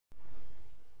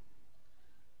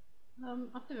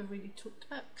I've never really talked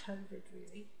about COVID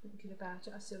really, thinking about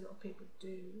it. I see a lot of people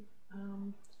do.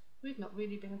 We've not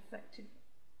really been affected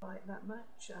by it that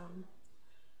much.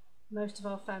 Most of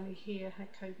our family here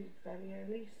had COVID very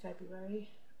early, February.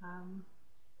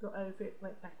 Got over it,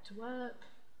 went back to work.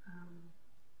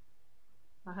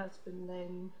 My husband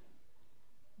then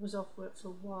was off work for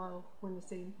a while when the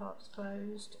theme parks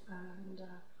closed, and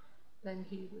then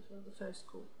he was one of the first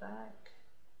called back.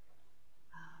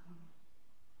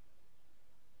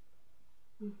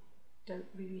 We don't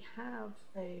really have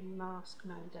a mask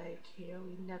mandate here.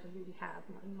 We never really have,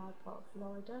 not in my part of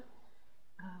Florida.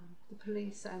 The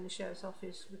police and the sheriff's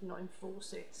office would not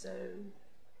enforce it, so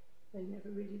they never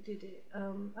really did it.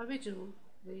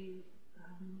 Originally,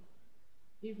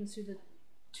 even through the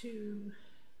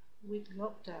 2-week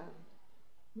lockdown,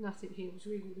 nothing here was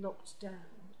really locked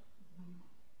down.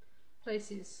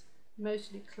 Places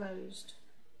mostly closed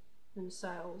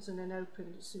themselves and then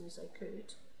opened as soon as they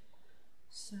could.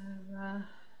 So yeah,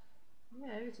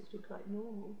 everything's been quite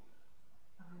normal.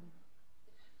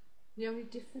 The only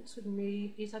difference with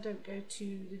me is I don't go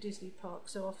to the Disney park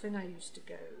so often. I used to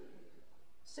go,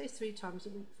 say, 3 times a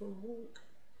week for a walk.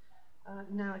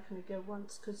 Now I can only go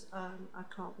once because I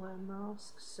can't wear a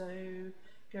mask, so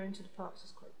going to the parks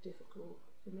is quite difficult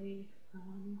for me.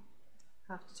 I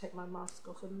have to take my mask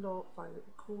off a lot, find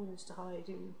little corners to hide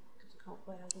in because I can't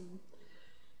wear them.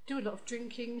 Do a lot of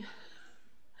drinking,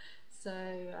 so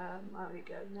I only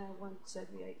go now once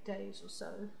every 8 days or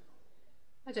so.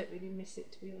 I don't really miss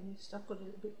it, to be honest. I've got a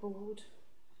little bit bored.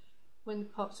 When the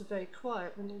parks were very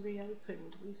quiet, when they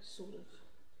reopened, we sort of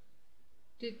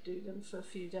did do them for a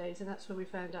few days, and that's when we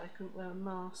found out I couldn't wear a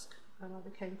mask, and I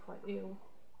became quite ill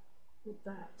with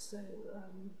that, so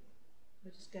I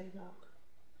just gave up.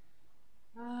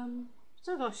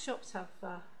 Some of our shops have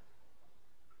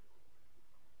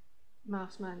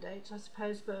mask mandates, I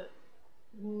suppose, but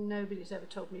nobody's ever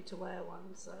told me to wear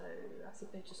one, so I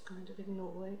think they just kind of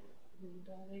ignore it, and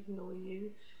they ignore you.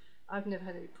 I've never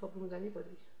had any problem with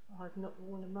anybody. I've not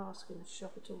worn a mask in a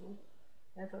shop at all,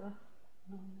 ever.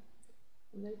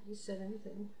 Nobody said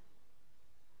anything.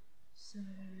 So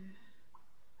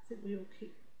I think we all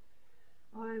keep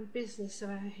our own business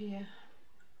around here.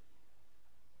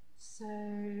 So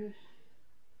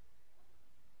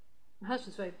my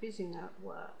husband's very busy now at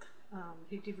work.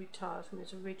 He did retire from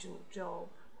his original job,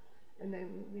 and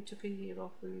then we took a year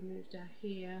off where we moved out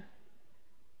here,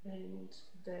 and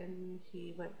then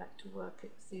he went back to work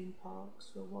at theme parks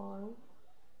for a while.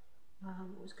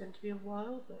 It was going to be a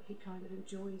while, but he kind of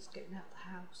enjoys getting out of the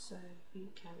house, so he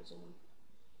carries on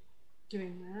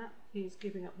doing that. He's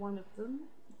giving up one of them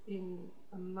in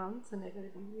a month, and they're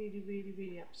going to be really, really,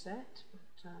 really upset, but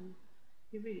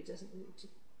he really doesn't need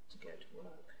to go to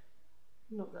work.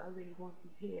 Not that I really want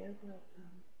him here, but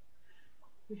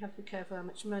we have to be careful how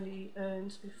much money he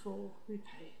earns before we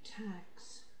pay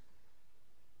tax.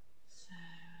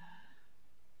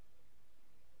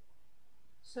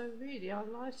 So really our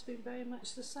life's been very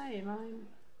much the same.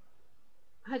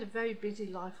 I had a very busy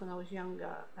life when I was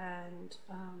younger, and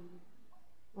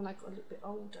when I got a little bit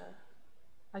older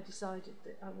I decided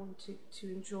that I wanted to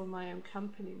enjoy my own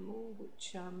company more,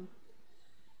 which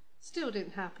still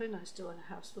didn't happen. I still had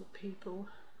a house full of people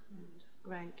and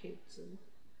grandkids, and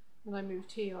when I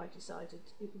moved here I decided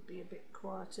it would be a bit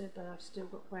quieter, but I've still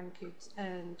got grandkids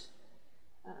and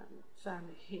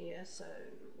family here, so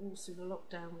all through the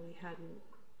lockdown we hadn't,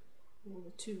 all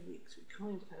the 2 weeks we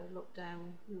kind of had a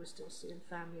lockdown, we were still seeing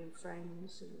family and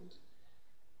friends, and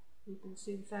we've been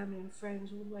seeing family and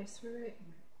friends all the way through it,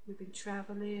 and we've been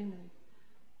travelling, and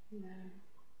you know,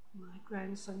 my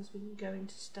grandson's been going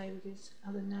to stay with his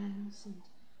other nans, and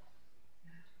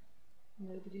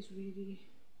nobody's really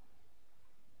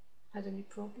had any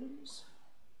problems.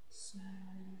 So,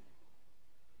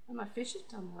 and my fish has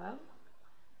done well.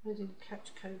 They didn't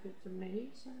catch COVID from me,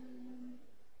 so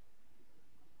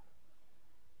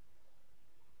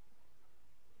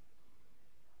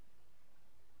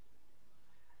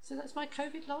that's my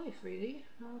COVID life really.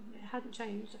 It hadn't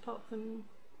changed apart from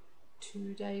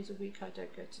 2 days a week I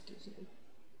don't go to Disney.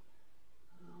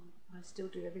 I still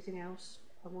do everything else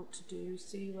I want to do,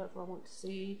 see whatever I want to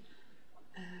see.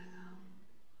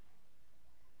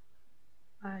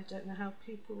 I don't know how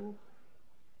people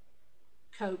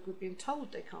cope with being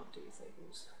told they can't do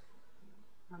things.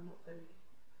 I'm not very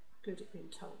good at being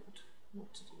told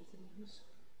not to do things.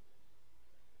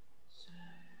 So,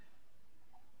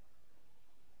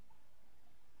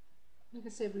 like I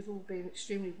said, we've all been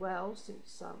extremely well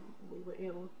since we were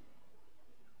ill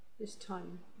this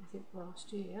time, I think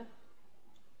last year,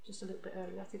 just a little bit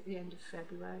earlier, I think the end of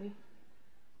February.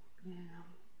 Yeah.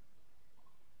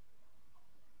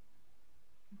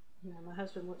 You know, my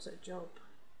husband works at a job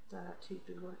that he's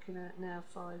been working at now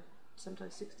 5,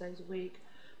 sometimes 6 days a week,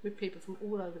 with people from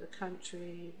all over the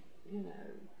country. You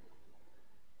know,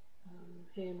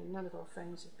 him and none of our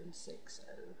friends have been sick, so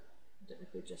I don't know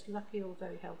if we're just lucky or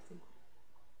very healthy.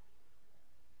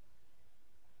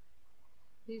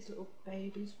 These little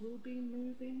babies will be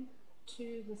moving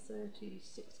to the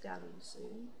 36 gallons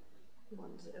soon, the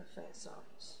ones that are fair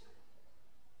size.